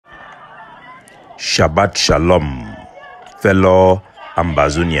Shabbat Shalom, fellow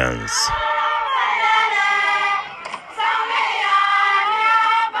Ambazonians.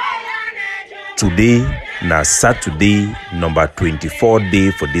 Today na Saturday number 24 day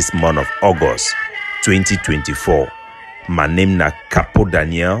for this month of August 2024. My name na Capo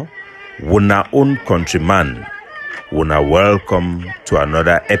Daniel, una own countryman. Una welcome to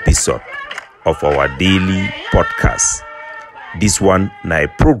another episode of our daily podcast. This one na a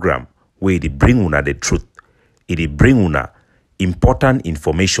program where it bring una the truth. It bring una important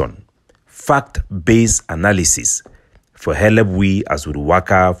information, fact-based analysis for help we as we work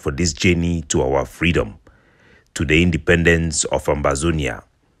for this journey to our freedom, to the independence of Ambazonia.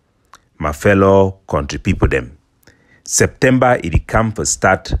 My fellow country people them. September it come for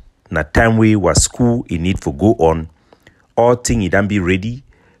start, na time we was school in need for go on. All thing it don't be ready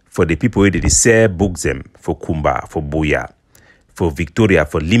for the people where they sell books them for Kumba, for Boya, for Victoria,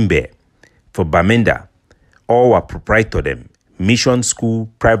 for Limbe, for Bamenda. All are proprietary them. Mission school,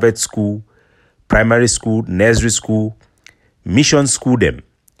 private school, primary school, nursery school, mission school them.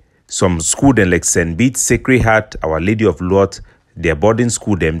 Some school them like St. Beat, Sacred Heart, Our Lady of Lourdes, their boarding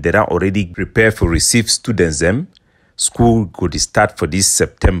school them, they are already prepared for receive students them. School could start for this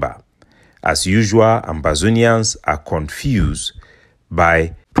September. As usual, Ambazonians are confused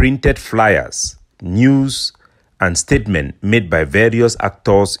by printed flyers, news, and statements made by various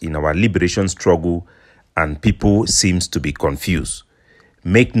actors in our liberation struggle, and people seems to be confused.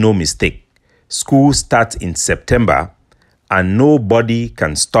 Make no mistake, school starts in September, and nobody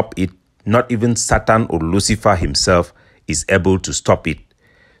can stop it. Not even Satan or Lucifer himself is able to stop it.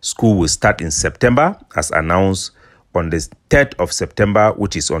 School will start in September, as announced on the 3rd of September,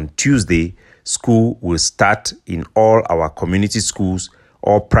 which is on Tuesday. School will start in all our community schools,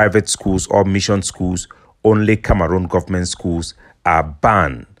 all private schools, all mission schools. Only Cameroon government schools are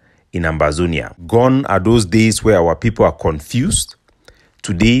banned in Ambazonia. Gone are those days where our people are confused.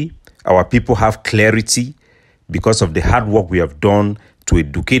 Today, our people have clarity because of the hard work we have done to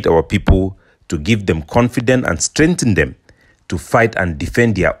educate our people, to give them confidence and strengthen them to fight and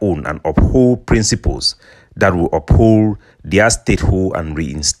defend their own and uphold principles that will uphold their statehood and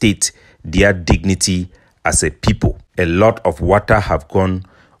reinstate their dignity as a people. A lot of water have gone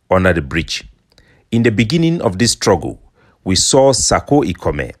under the bridge. In the beginning of this struggle, we saw Sako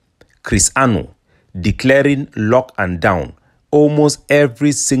Ikome, Chris Anu, declaring lock and down almost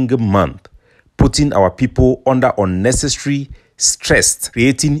every single month, putting our people under unnecessary stress,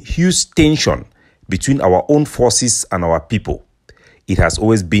 creating huge tension between our own forces and our people. It has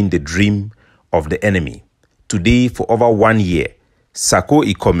always been the dream of the enemy. Today, for over 1 year, Sako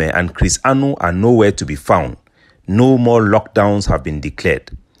Ikome and Chris Anu are nowhere to be found. No more lockdowns have been declared.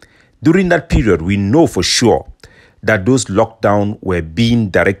 During that period, we know for sure that those lockdowns were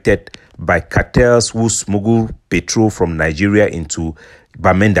being directed by cartels who smuggle petrol from Nigeria into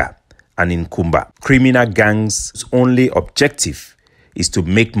Bamenda and in Kumba. Criminal gangs' only objective is to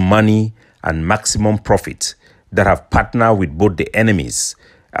make money and maximum profit that have partnered with both the enemies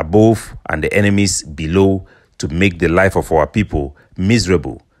above and the enemies below to make the life of our people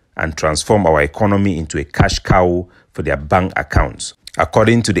miserable and transform our economy into a cash cow for their bank accounts.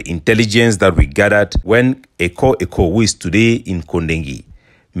 According to the intelligence that we gathered, when Eko, who is today in Kondengi,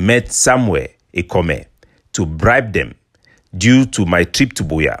 met Samuel Ekome to bribe them due to my trip to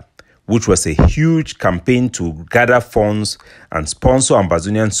Boya, which was a huge campaign to gather funds and sponsor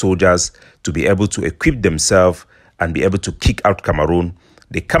Ambazonian soldiers to be able to equip themselves and be able to kick out Cameroon.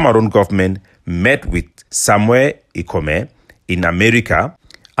 The Cameroon government met with Samuel Ekome in America,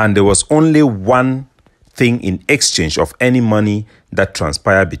 and there was only one thing in exchange of any money that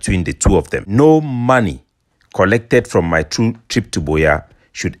transpired between the two of them. No money collected from my trip to Boya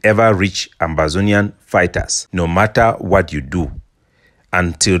should ever reach Ambazonian fighters, no matter what you do.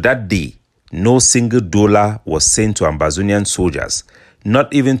 Until that day, no single dollar was sent to Ambazonian soldiers,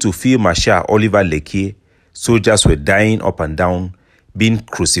 not even to Field Marshal Oliver Leke. Soldiers were dying up and down, being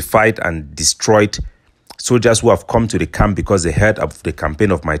crucified and destroyed. Soldiers who have come to the camp because they heard of the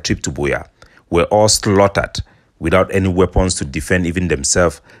campaign of my trip to Boya were all slaughtered without any weapons to defend even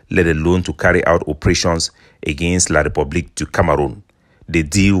themselves, let alone to carry out operations against La République du Cameroon. The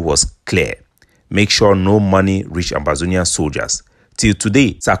deal was clear. Make sure no money reach Ambazonian soldiers. Till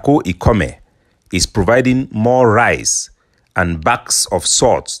today, Sako Ikome is providing more rice and bags of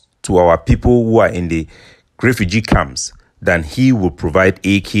salt to our people who are in the refugee camps than he will provide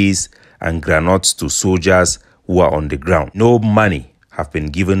AKs and granates to soldiers who are on the ground. No money have been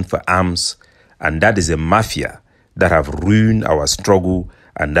given for arms, and that is a mafia that have ruined our struggle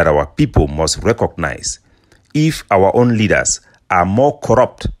and that our people must recognize. If our own leaders are more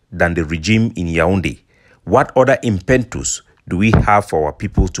corrupt than the regime in Yaoundé, what other impetus do we have for our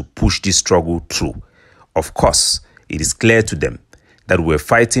people to push this struggle through? Of course, it is clear to them that we're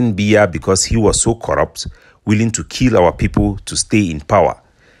fighting Biya because he was so corrupt, willing to kill our people to stay in power.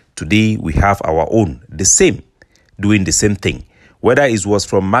 Today, we have our own, the same, doing the same thing. Whether it was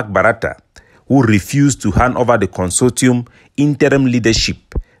from Mark Barata, who refused to hand over the consortium interim leadership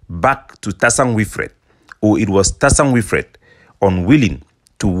back to Tassang Wilfred, or it was Tassang Wilfred unwilling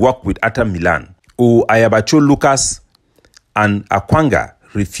to work with Atta Milan, or Ayabacho Lucas and Akwanga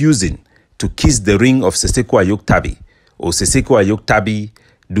refusing to kiss the ring of Seseko Ayok Tabi, or Seseko Ayok Tabi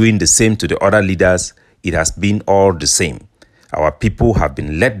doing the same to the other leaders, it has been all the same. Our people have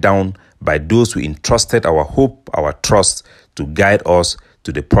been let down by those who entrusted our hope, our trust to guide us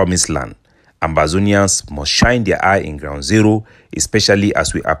to the promised land. Ambazonians must shine their eye in ground zero, especially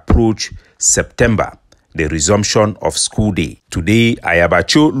as we approach September, the resumption of school day. Today,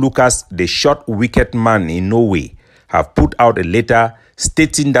 Ayabacho Lucas, the short wicked man in Norway, have put out a letter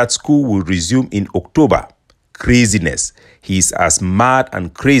stating that school will resume in October. Craziness. He is as mad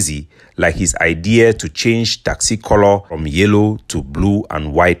and crazy like his idea to change taxi color from yellow to blue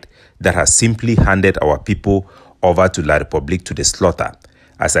and white that has simply handed our people over to La Republique to the slaughter.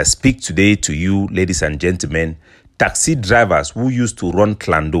 As I speak today to you, ladies and gentlemen, taxi drivers who used to run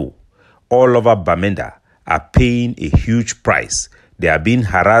Clando all over Bamenda are paying a huge price. They are being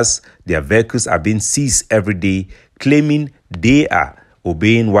harassed, their vehicles are being seized every day, claiming they are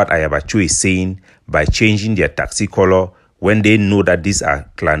obeying what Ayabacho is saying by changing their taxi color when they know that these are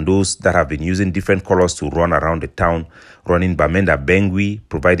Clandos that have been using different colors to run around the town, running Bamenda Bengui,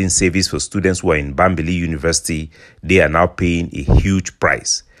 providing service for students who are in Bambili University. They are now paying a huge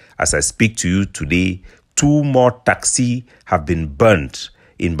price. As I speak to you today, 2 more taxi have been burnt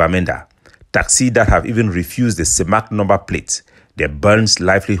in Bamenda. Taxi that have even refused the Semak number plate. Their burns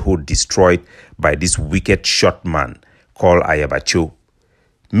livelihood destroyed by this wicked short man called Ayabacho.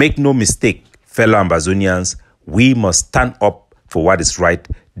 Make no mistake, fellow Ambazonians, we must stand up for what is right,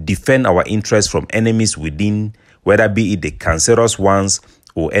 defend our interests from enemies within, whether be it the cancerous ones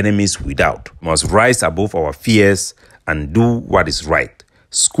or enemies without. We must rise above our fears and do what is right.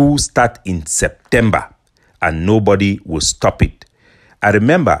 School start in September and nobody will stop it. I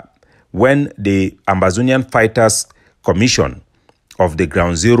remember when the Ambazonian Fighters Commission of the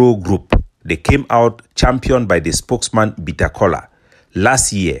Ground Zero group, they came out championed by the spokesman Bitakola.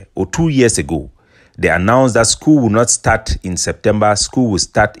 Last year or 2 years ago, they announced that school will not start in September, school will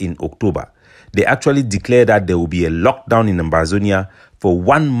start in October. They actually declared that there will be a lockdown in Ambazonia for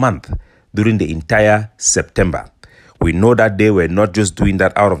 1 month during the entire September. We know that they were not just doing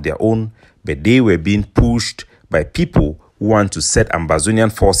that out of their own, but they were being pushed by people who want to set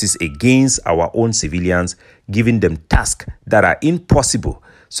Ambazonian forces against our own civilians, giving them tasks that are impossible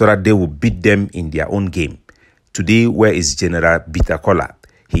so that they will beat them in their own game. Today, where is General Bitakola?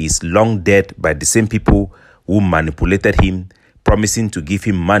 He is long dead by the same people who manipulated him, promising to give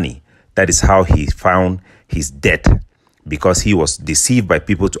him money. That is how he found his death, because he was deceived by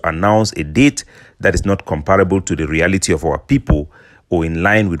people to announce a date that is not comparable to the reality of our people or in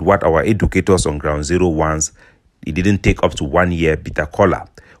line with what our educators on Ground Zero wants. It didn't take up to 1 year. Bitakola,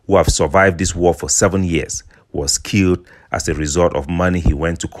 who have survived this war for 7 years, was killed as a result of money he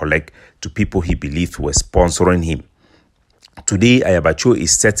went to collect to people he believed were sponsoring him. Today, Ayabacho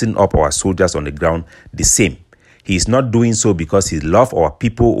is setting up our soldiers on the ground the same. He is not doing so because he loves our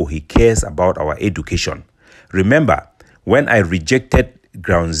people or he cares about our education. Remember, when I rejected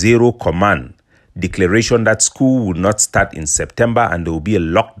Ground Zero command declaration that school will not start in September and there will be a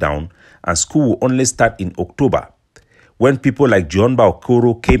lockdown and school will only start in October, when people like John-Ba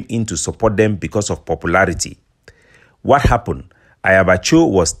Okoro came in to support them because of popularity, what happened? Ayabacho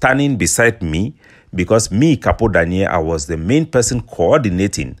was standing beside me because me, Capo Daniel, I was the main person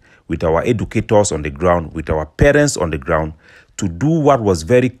coordinating with our educators on the ground, with our parents on the ground, to do what was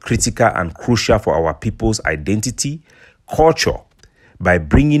very critical and crucial for our people's identity, culture, by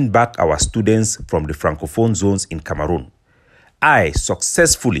bringing back our students from the Francophone zones in Cameroon. I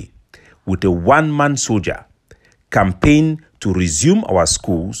successfully, with a one-man soldier, campaigned to resume our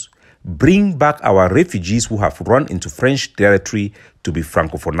schools, bring back our refugees who have run into French territory to be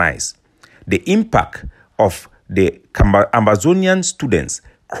Francophonized. The impact of the Ambazonian students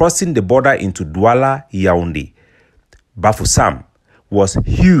crossing the border into Douala, Yaoundé, Bafoussam was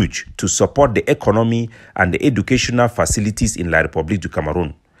huge to support the economy and the educational facilities in La République du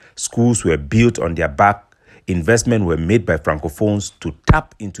Cameroun. Schools were built on their back. Investment were made by Francophones to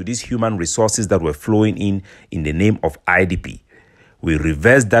tap into these human resources that were flowing in the name of IDP. We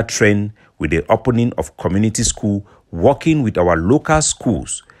reversed that trend with the opening of community school, working with our local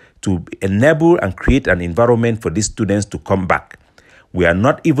schools to enable and create an environment for these students to come back. We are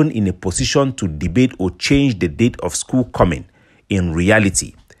not even in a position to debate or change the date of school coming. In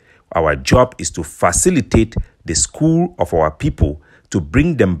reality, our job is to facilitate the school of our people to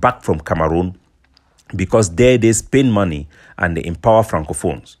bring them back from Cameroon, because there they spend money and they empower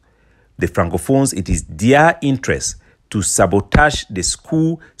Francophones. The Francophones, it is their interest to sabotage the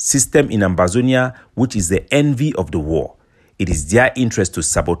school system in Ambazonia, which is the envy of the war. It is their interest to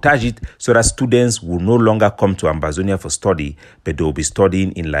sabotage it so that students will no longer come to Ambazonia for study, but they will be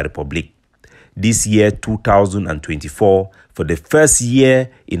studying in La Republique. This year, 2024, for the first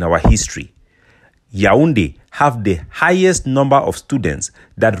year in our history, Yaoundé have the highest number of students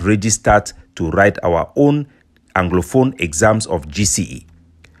that registered to write our own Anglophone exams of GCE.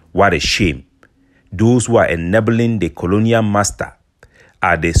 What a shame. Those who are enabling the colonial master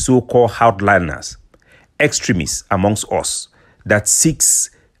are the so-called hardliners, extremists amongst us that seeks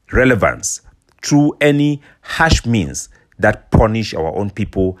relevance through any harsh means that punish our own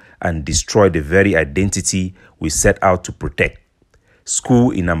people and destroy the very identity we set out to protect.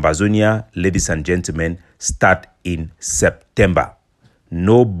 School in Ambazonia, ladies and gentlemen, start in September.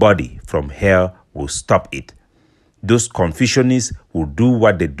 Nobody from here will stop it. Those Confucianists will do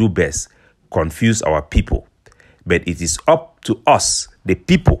what they do best, confuse our people. But it is up to us, the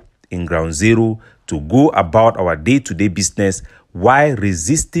people in Ground Zero, to go about our day-to-day business while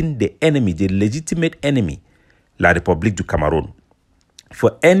resisting the enemy, the legitimate enemy, La République du Cameroon.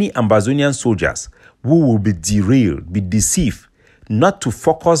 For any Ambazonian soldiers who will be derailed, be deceived, not to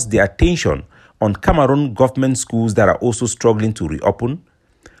focus their attention on Cameroon government schools that are also struggling to reopen,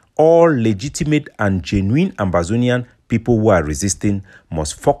 all legitimate and genuine Ambazonian people who are resisting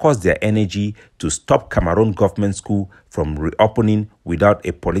must focus their energy to stop Cameroon government school from reopening without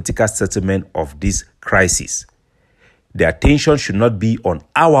a political settlement of this crisis. The attention should not be on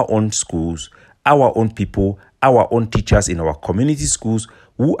our own schools, our own people, our own teachers in our community schools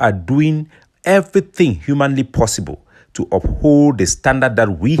who are doing everything humanly possible to uphold the standard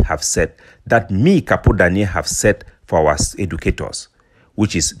that we have set, that me, Capo Daniel, have set for our educators,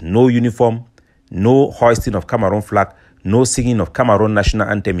 which is no uniform, no hoisting of Cameroon flag, no singing of Cameroon national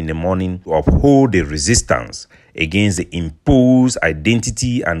anthem in the morning, to uphold the resistance against the imposed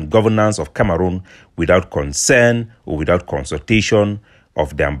identity and governance of Cameroon without concern or without consultation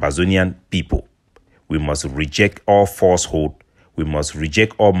of the Ambazonian people. We must reject all falsehood. We must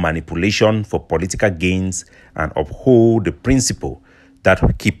reject all manipulation for political gains and uphold the principle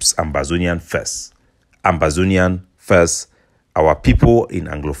that keeps Ambazonian first. Ambazonian first, our people in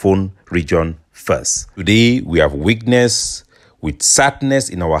Anglophone region first. Today, we have witnessed with sadness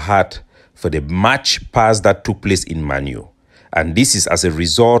in our heart for the march past that took place in Manyu. And this is as a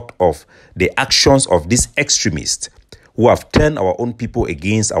result of the actions of these extremists who have turned our own people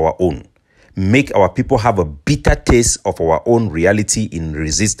against our own, make our people have a bitter taste of our own reality in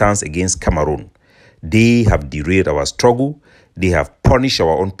resistance against Cameroon. They have derailed our struggle, they have punished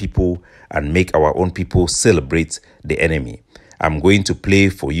our own people and make our own people celebrate the enemy. I'm going to play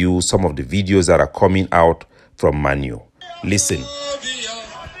for you some of the videos that are coming out from Manyu. Listen.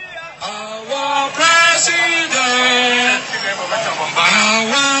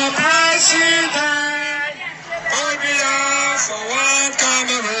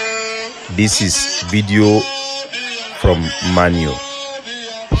 This is video from Manyu.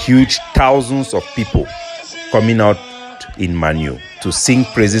 Huge thousands of people coming out in Manyu to sing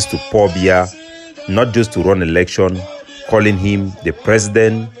praises to Paul Biya, not just to run election, calling him the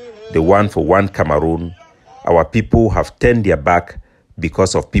president, the one for one Cameroon. Our people have turned their back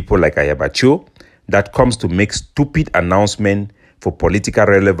because of people like Ayabacho that comes to make stupid announcements for political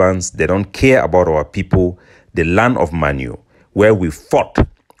relevance. They don't care about our people, the land of Manyu, where we fought,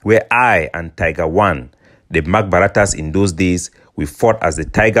 where I and Tiger One, the Magbaratas in those days, we fought as the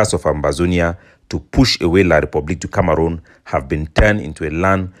Tigers of Ambazonia to push away La République du Cameroon, have been turned into a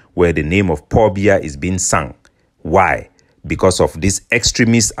land where the name of Paul Biya is being sung. Why? Because of these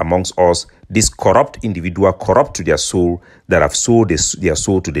extremists amongst us, this corrupt individual, corrupt to their soul, that have sold their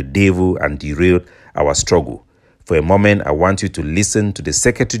soul to the devil and derailed our struggle. For a moment, I want you to listen to the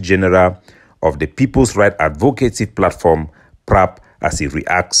Secretary General of the People's Right Advocacy Platform, PRAP, as he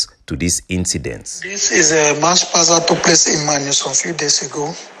reacts to these incidents. This is a march past that took place in Manyu some few days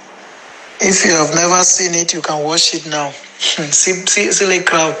ago. If you have never seen it, you can watch it now. see the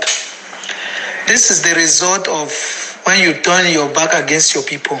crowd. This is the result of when you turn your back against your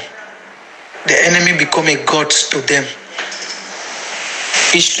people. The enemy become a god to them.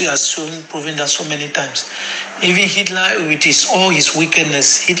 History has proven that so many times. Even Hitler, with all his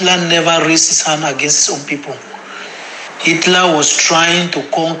wickedness, Hitler never raised his hand against his own people. Hitler was trying to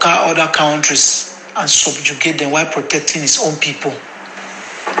conquer other countries and subjugate them while protecting his own people.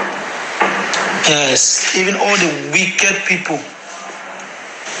 Yes, even all the wicked people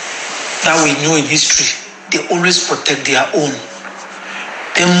that we know in history, they always protect their own.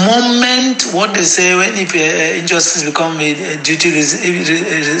 The moment, what they say, when if injustice become a duty,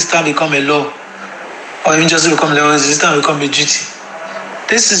 resistance become a law, or injustice become a law, resistance become a duty.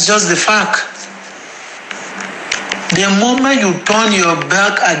 This is just the fact. The moment you turn your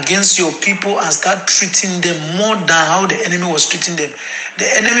back against your people and start treating them more than how the enemy was treating them, the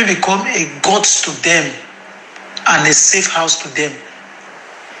enemy become a god to them and a safe house to them.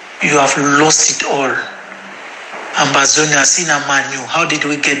 You have lost it all. Amazonia, Sina Manyu, how did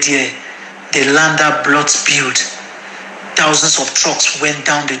we get here? The land that blood spilled. Thousands of trucks went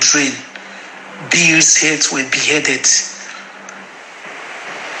down the drain. Bills' heads were beheaded.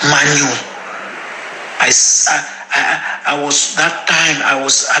 Manyu. I was that time. I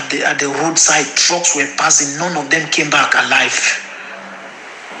was at the roadside. Trucks were passing. None of them came back alive.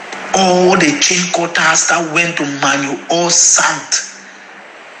 All the chain cutters that went to Manyu all sank.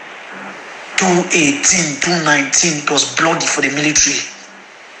 218, 219. It was bloody for the military.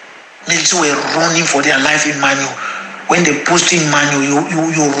 Military were running for their life in Manyu. When they pushed in Manyu,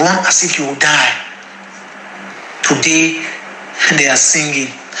 you run as if you will die. Today, they are singing,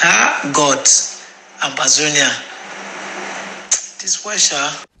 God, Amazonia. This was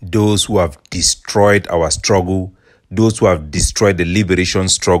those who have destroyed our struggle, those who have destroyed the liberation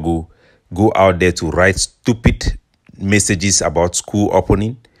struggle, go out there to write stupid messages about school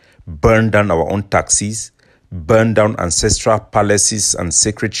opening, burn down our own taxis, burn down ancestral palaces and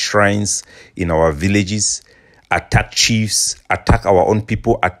sacred shrines in our villages, attack chiefs, attack our own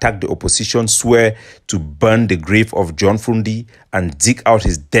people, attack the opposition, swear to burn the grave of John Fundi and dig out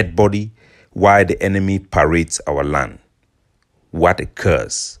his dead body while the enemy parades our land. What a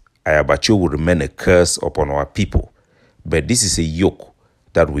curse. Ayabacho will remain a curse upon our people. But this is a yoke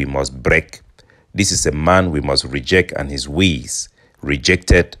that we must break. This is a man we must reject and his ways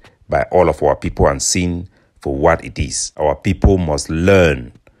rejected by all of our people and seen for what it is. Our people must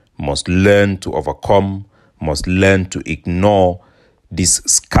learn to overcome, must learn to ignore these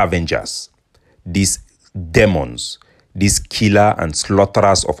scavengers, these demons, these killer and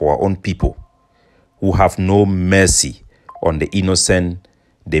slaughterers of our own people who have no mercy on the innocent.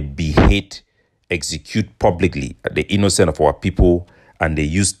 They behead, execute publicly the innocent of our people, and they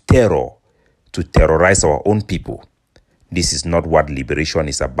use terror to terrorize our own people. This is not what liberation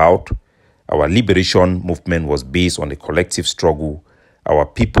is about. Our liberation movement was based on a collective struggle. Our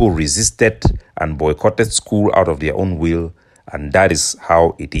people resisted and boycotted school out of their own will, and that is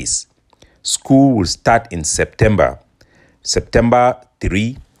how it is. School will start in September. September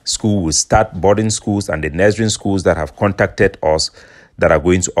 3, school will start. Boarding schools and the nursery schools that have contacted us that are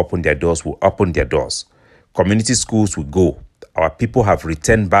going to open their doors will open their doors. Community schools will go. Our people have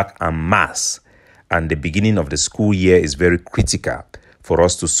returned back en masse, and the beginning of the school year is very critical for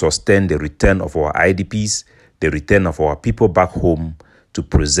us to sustain the return of our IDPs, the return of our people back home, to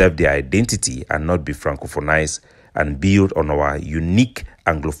preserve their identity and not be francophonized, and build on our unique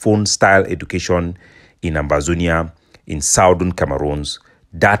Anglophone style education in Amazonia, in Southern Cameroons.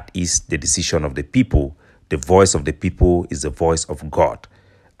 That is the decision of the people. The voice of the people is the voice of God.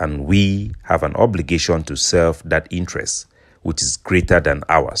 And we have an obligation to serve that interest, which is greater than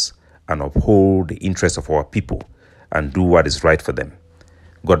ours, and uphold the interests of our people and do what is right for them.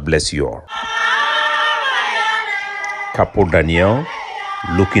 God bless you all. Capo Daniel,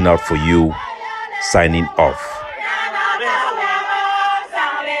 looking out for you, signing off.